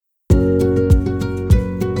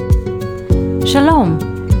Shalom,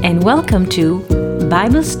 and welcome to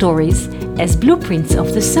Bible Stories as Blueprints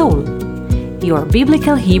of the Soul, your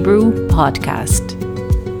Biblical Hebrew podcast.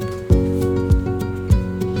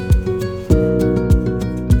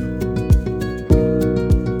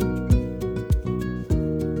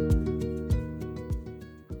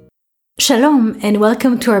 Shalom, and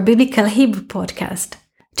welcome to our Biblical Hebrew podcast.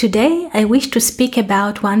 Today, I wish to speak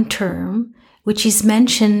about one term which is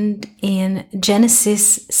mentioned in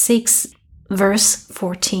Genesis 6, verse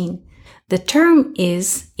 14. The term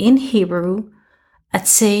is, in Hebrew,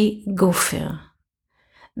 Atzei Gopher.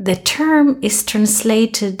 The term is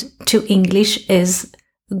translated to English as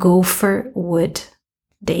gopher wood.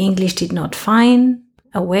 The English did not find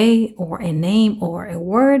a way or a name or a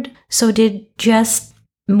word, so they just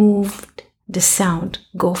moved the sound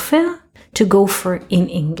gopher to gopher in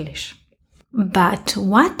English. But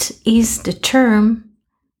what is the term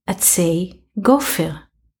Atzei Gopher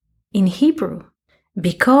in Hebrew?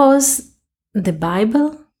 Because the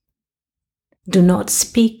Bible do not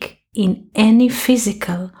speak in any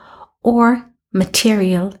physical or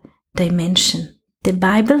material dimension. The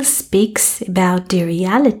Bible speaks about the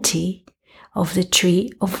reality of the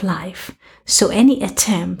tree of life. So any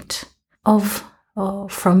attempt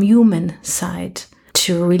from human side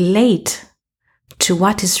to relate to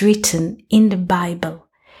what is written in the Bible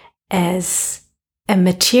as a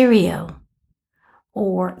material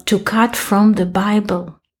or to cut from the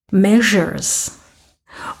Bible measures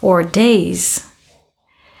or days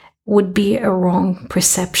would be a wrong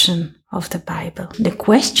perception of the Bible. The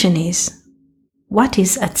question is, what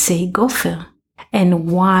is Atzei Gopher, and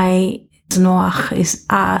why Noach is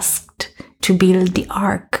asked to build the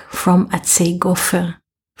ark from Atzei Gopher,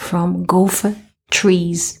 from gopher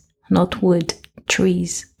trees, not wood,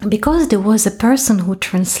 trees? Because there was a person who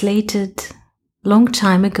translated long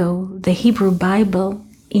time ago the Hebrew Bible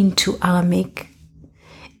into Aramaic,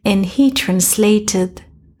 and he translated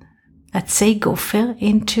Atzei Gopher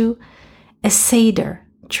into a cedar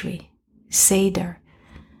tree. Cedar,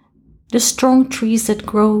 the strong trees that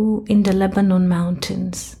grow in the Lebanon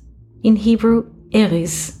mountains. In Hebrew,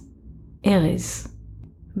 Erez.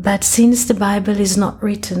 But since the Bible is not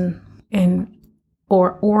written in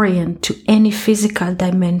or orient to any physical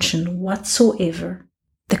dimension whatsoever,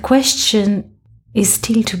 the question is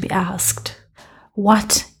still to be asked.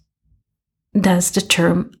 What does the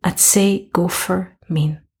term Atzei Gopher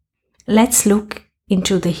mean? Let's look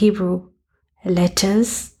into the Hebrew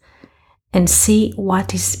letters and see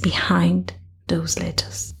what is behind those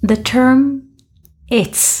letters. The term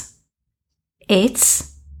Etz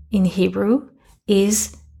in Hebrew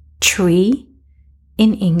is tree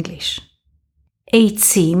in English.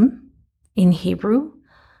 Eitzim in Hebrew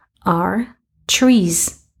are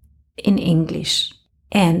trees in English.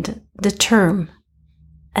 And the term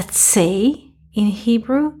Atzei in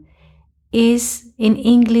Hebrew is in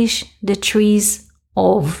English the trees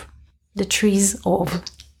of.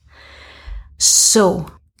 So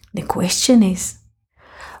the question is,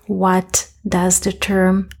 what does the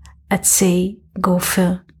term Atzei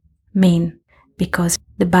Gopher mean? Because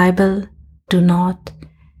the Bible do not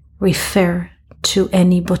refer to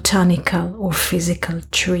any botanical or physical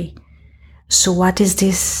tree. So what is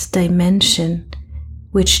this dimension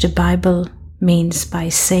which the Bible means by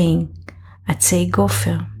saying Atzei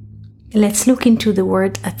Gopher? Let's look into the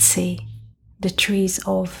word Atzei, the trees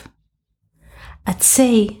of.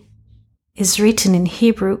 Atzei is written in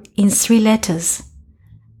Hebrew in 3 letters: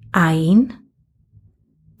 Ayin,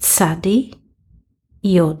 Tzadi,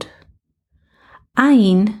 Yod.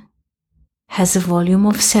 Ayin has a volume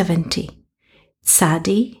of 70.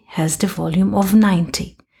 Tzadi has the volume of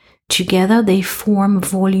 90. Together they form a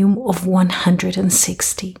volume of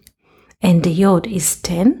 160. And the Yod is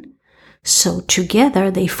 10, so together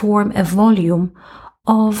they form a volume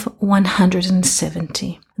of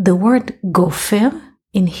 170. The word Gopher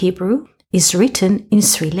in Hebrew is written in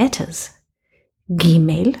 3 letters: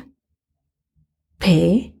 Gimel,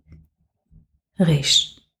 Pe,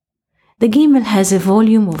 Resh. The Gimel has a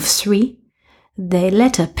volume of 3, the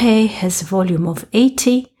letter Pe has a volume of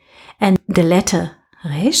 80, and the letter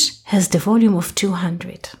Resh has the volume of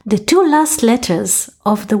 200. The 2 last letters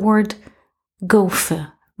of the word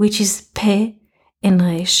Gopher, which is Pe and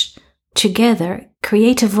Resh, together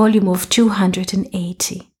create a volume of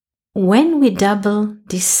 280. When we double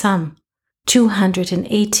this sum,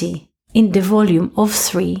 280, in the volume of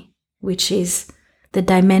 3, which is the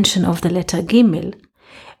dimension of the letter Gimel,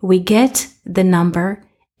 we get the number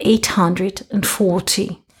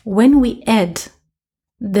 840. When we add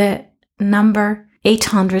the number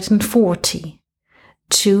 840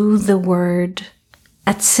 to the word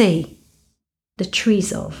Atzei, the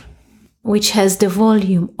trees of, which has the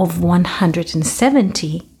volume of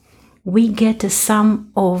 170, we get a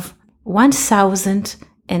sum of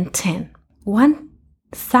 1010.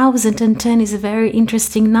 1010 is a very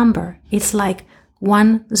interesting number. It's like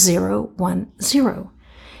 1010.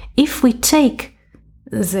 If we take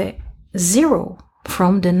the 0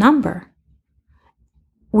 from the number,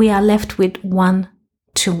 we are left with 1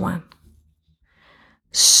 to 1.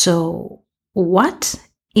 So, what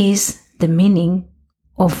is the meaning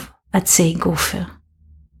of Atzei Gofer?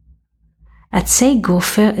 Atzei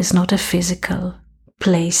Gofer is not a physical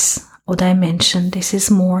place or dimension. This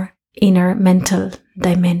is more inner mental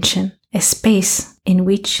dimension, a space in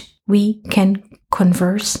which we can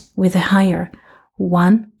converse with the higher,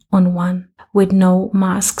 one-on-one, with no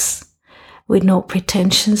masks, with no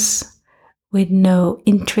pretensions, with no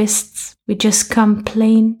interests. We just come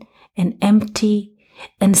plain and empty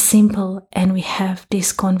and simple, and we have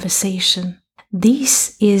this conversation.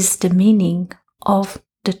 This is the meaning of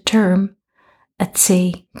the term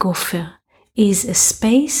Atzei Gofer, is a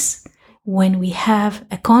space when we have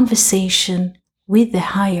a conversation with the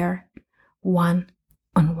higher,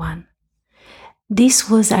 one-on-one. This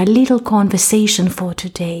was our little conversation for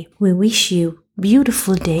today. We wish you a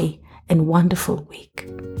beautiful day and wonderful week.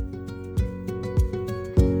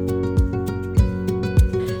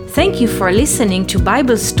 Thank you for listening to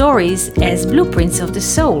Bible Stories as Blueprints of the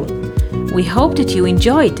Soul. We hope that you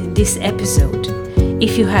enjoyed this episode.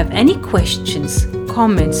 If you have any questions,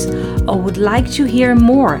 comments, or would like to hear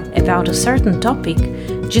more about a certain topic,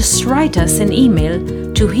 just write us an email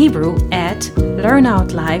to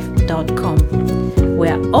hebrew@learnoutlive.com. We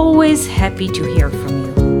are always happy to hear from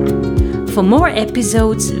you. For more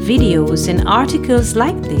episodes, videos, and articles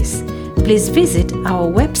like this, please visit our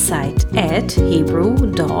website at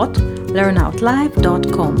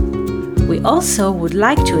hebrew.learnoutlive.com. We also would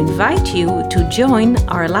like to invite you to join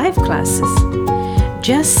our live classes.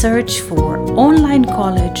 Just search for Online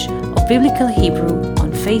College of Biblical Hebrew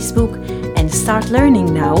on Facebook and start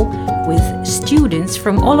learning now with students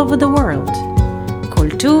from all over the world. Kol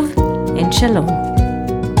Tuv and Shalom.